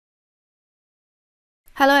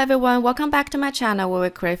Hello everyone, welcome back to my channel where we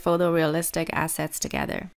create photorealistic assets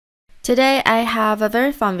together. Today I have a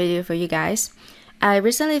very fun video for you guys. I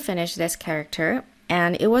recently finished this character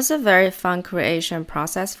and it was a very fun creation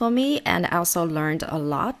process for me, and I also learned a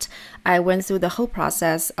lot. I went through the whole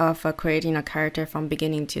process of creating a character from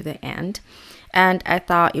beginning to the end. And I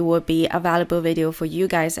thought it would be a valuable video for you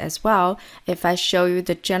guys as well if I show you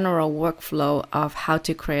the general workflow of how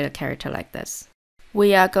to create a character like this.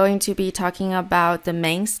 We are going to be talking about the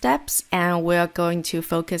main steps and we're going to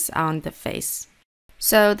focus on the face.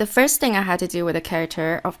 So the first thing I had to do with the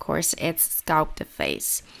character, of course, is sculpt the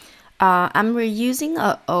face. I'm reusing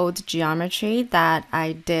an old geometry that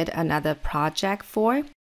I did another project for.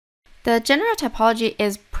 The general typology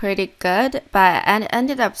is pretty good, but I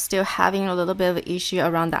ended up still having a little bit of an issue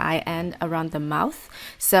around the eye and around the mouth.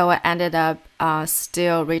 So I ended up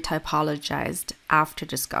still retypologized after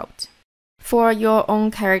the sculpt. For your own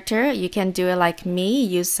character, you can do it like me,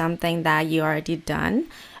 use something that you already done.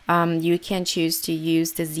 You can choose to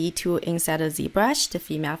use the Z tool inside of Zbrush, the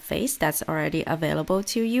female face that's already available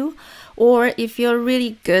to you. Or if you're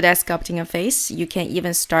really good at sculpting a face, you can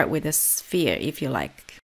even start with a sphere if you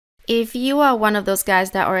like. If you are one of those guys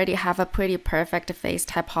that already have a pretty perfect face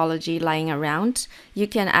typology lying around, you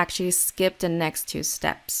can actually skip the next two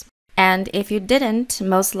steps. And if you didn't,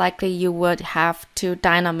 most likely you would have to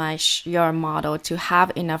dynamize your model to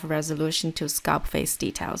have enough resolution to sculpt face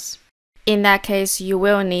details. In that case, you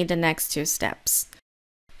will need the next two steps.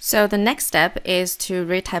 So the next step is to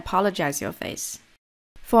retypologize your face.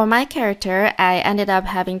 For my character, I ended up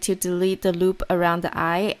having to delete the loop around the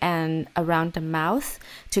eye and around the mouth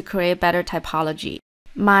to create better typology.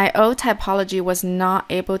 My old typology was not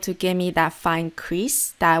able to give me that fine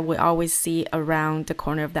crease that we always see around the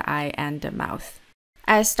corner of the eye and the mouth.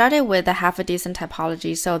 I started with a half a decent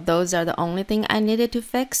typology, so those are the only thing I needed to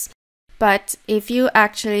fix. But if you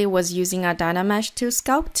actually was using a Dynamesh to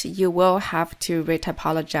sculpt, you will have to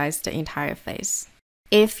retypologize the entire face.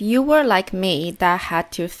 If you were like me that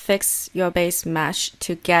had to fix your base mesh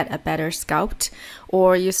to get a better sculpt,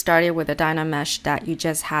 or you started with a Dynamesh that you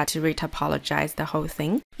just had to retypologize the whole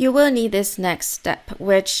thing, you will need this next step,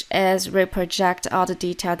 which is reproject all the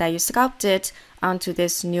detail that you sculpted onto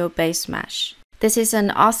this new base mesh. This is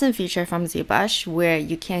an awesome feature from Zbrush where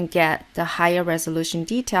you can get the higher resolution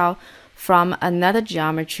detail from another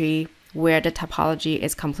geometry where the typology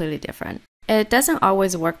is completely different. It doesn't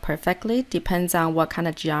always work perfectly, depends on what kind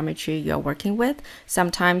of geometry you're working with.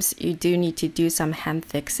 Sometimes you do need to do some hand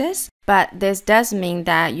fixes, but this does mean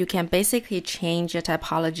that you can basically change your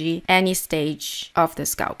typology any stage of the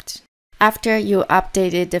sculpt. After you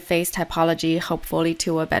updated the face typology, hopefully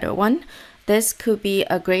to a better one, this could be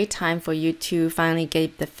a great time for you to finally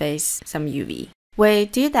give the face some UV. We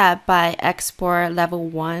do that by export level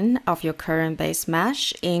 1 of your current base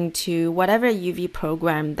mesh into whatever UV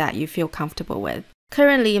program that you feel comfortable with.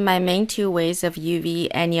 Currently, my main two ways of UV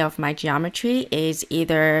any of my geometry is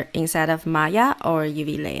either inside of Maya or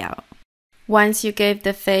UV layout. Once you give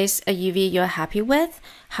the face a UV you're happy with,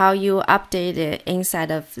 how you update it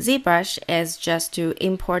inside of Zbrush is just to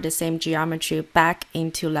import the same geometry back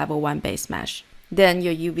into level 1 base mesh. Then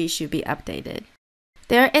your UV should be updated.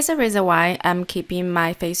 There is a reason why I'm keeping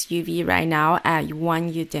my face UV right now at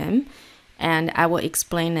 1 UDIM, and I will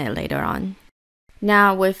explain it later on.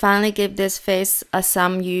 Now we finally give this face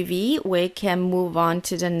some UV, we can move on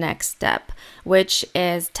to the next step, which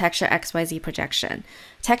is texture XYZ projection.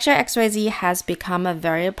 Texture XYZ has become a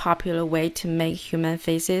very popular way to make human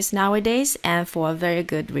faces nowadays, and for a very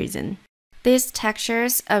good reason. These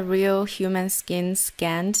textures are real human skin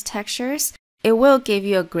scanned textures. It will give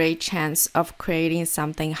you a great chance of creating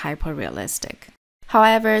something hyper-realistic.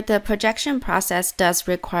 However, the projection process does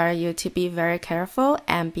require you to be very careful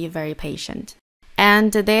and be very patient.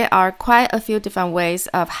 And there are quite a few different ways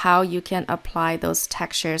of how you can apply those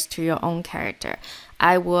textures to your own character.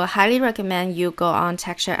 I will highly recommend you go on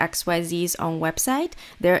Texture XYZ's own website.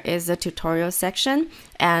 There is a tutorial section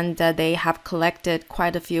and they have collected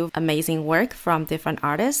quite a few amazing work from different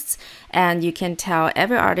artists. And you can tell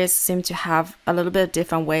every artist seems to have a little bit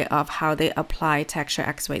different way of how they apply Texture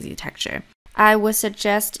XYZ texture. I would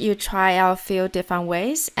suggest you try out a few different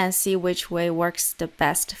ways and see which way works the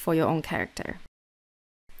best for your own character.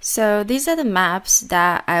 So these are the maps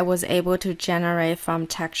that I was able to generate from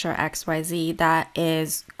Texture XYZ that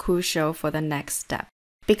is crucial for the next step.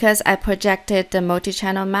 Because I projected the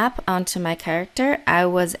multi-channel map onto my character, I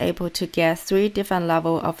was able to get 3 different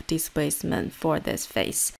levels of displacement for this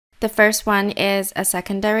face. The first one is a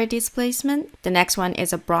secondary displacement, the next one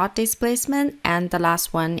is a broad displacement, and the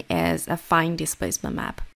last one is a fine displacement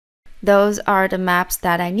map. Those are the maps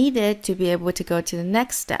that I needed to be able to go to the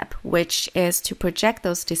next step, which is to project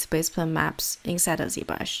those displacement maps inside of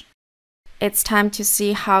Zbrush. It's time to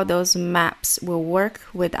see how those maps will work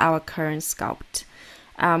with our current sculpt.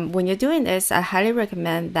 When you're doing this, I highly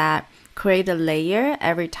recommend that create a layer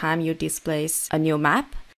every time you displace a new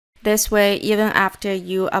map. This way, even after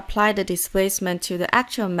you apply the displacement to the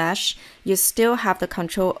actual mesh, you still have the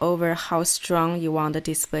control over how strong you want the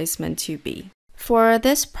displacement to be. For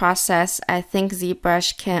this process, I think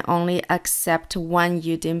Zbrush can only accept one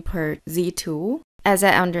UDIN per Z tool. As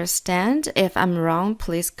I understand, if I'm wrong,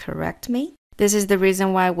 please correct me. This is the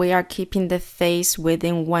reason why we are keeping the face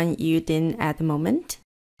within one UDIN at the moment.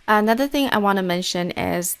 Another thing I want to mention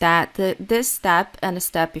is that this step and the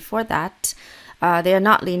step before that, they are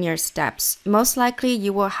not linear steps. Most likely,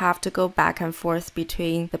 you will have to go back and forth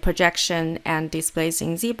between the projection and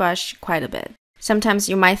displacing Zbrush quite a bit. Sometimes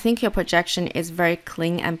you might think your projection is very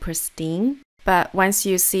clean and pristine, but once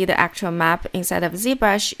you see the actual map inside of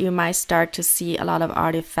Zbrush, you might start to see a lot of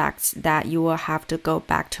artifacts that you will have to go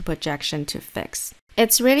back to projection to fix.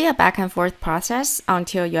 It's really a back and forth process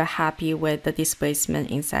until you're happy with the displacement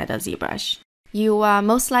inside of Zbrush. You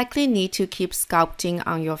most likely need to keep sculpting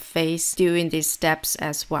on your face during these steps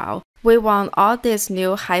as well. We want all this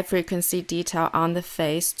new high frequency detail on the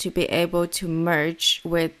face to be able to merge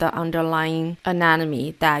with the underlying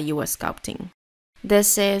anatomy that you were sculpting.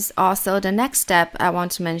 This is also the next step I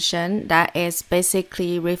want to mention, that is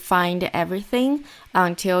basically refine everything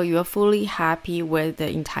until you're fully happy with the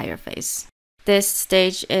entire face. This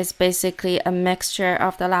stage is basically a mixture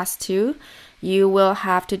of the last two. You will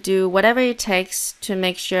have to do whatever it takes to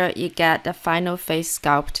make sure you get the final face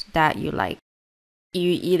sculpt that you like.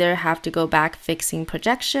 You either have to go back fixing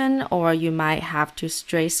projection, or you might have to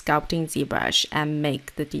straight sculpting Zbrush and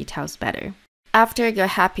make the details better. After you're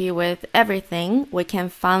happy with everything, we can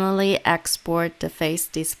finally export the face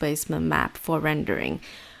displacement map for rendering.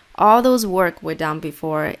 All those work we done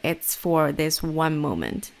before, it's for this one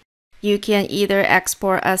moment. You can either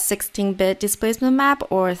export a 16-bit displacement map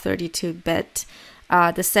or 32-bit.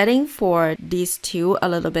 The setting for these two a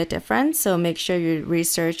little bit different, so make sure you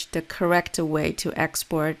research the correct way to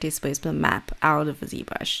export displacement map out of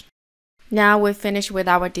Zbrush. Now we're finished with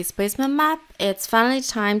our displacement map, it's finally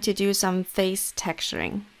time to do some face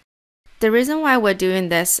texturing. The reason why we're doing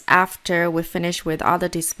this after we finish with all the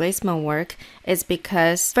displacement work is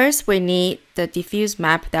because first we need the diffuse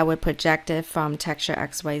map that we projected from texture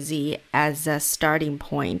XYZ as a starting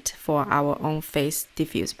point for our own face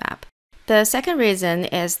diffuse map. The second reason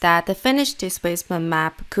is that the finished displacement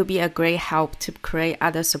map could be a great help to create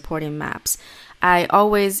other supporting maps. I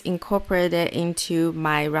always incorporate it into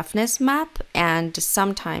my roughness map and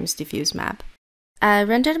sometimes diffuse map. I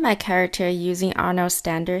rendered my character using Arnold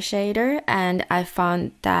standard shader, and I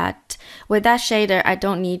found that with that shader, I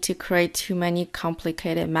don't need to create too many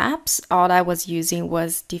complicated maps. All I was using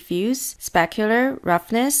was diffuse, specular,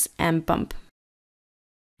 roughness, and bump.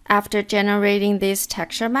 After generating these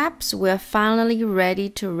texture maps, we're finally ready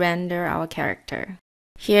to render our character.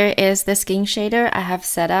 Here is the skin shader I have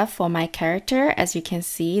set up for my character. As you can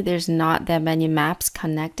see, there's not that many maps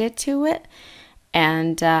connected to it.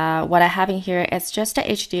 And what I have in here is just a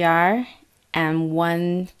HDR and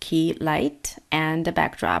one key light and the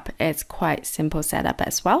backdrop. It's quite simple setup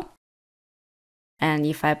as well. And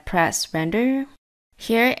if I press render,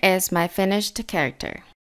 here is my finished character.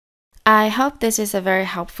 I hope this is a very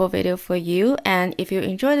helpful video for you, and if you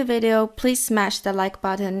enjoyed the video, please smash the like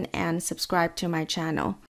button and subscribe to my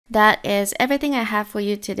channel. That is everything I have for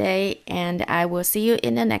you today, and I will see you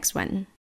in the next one.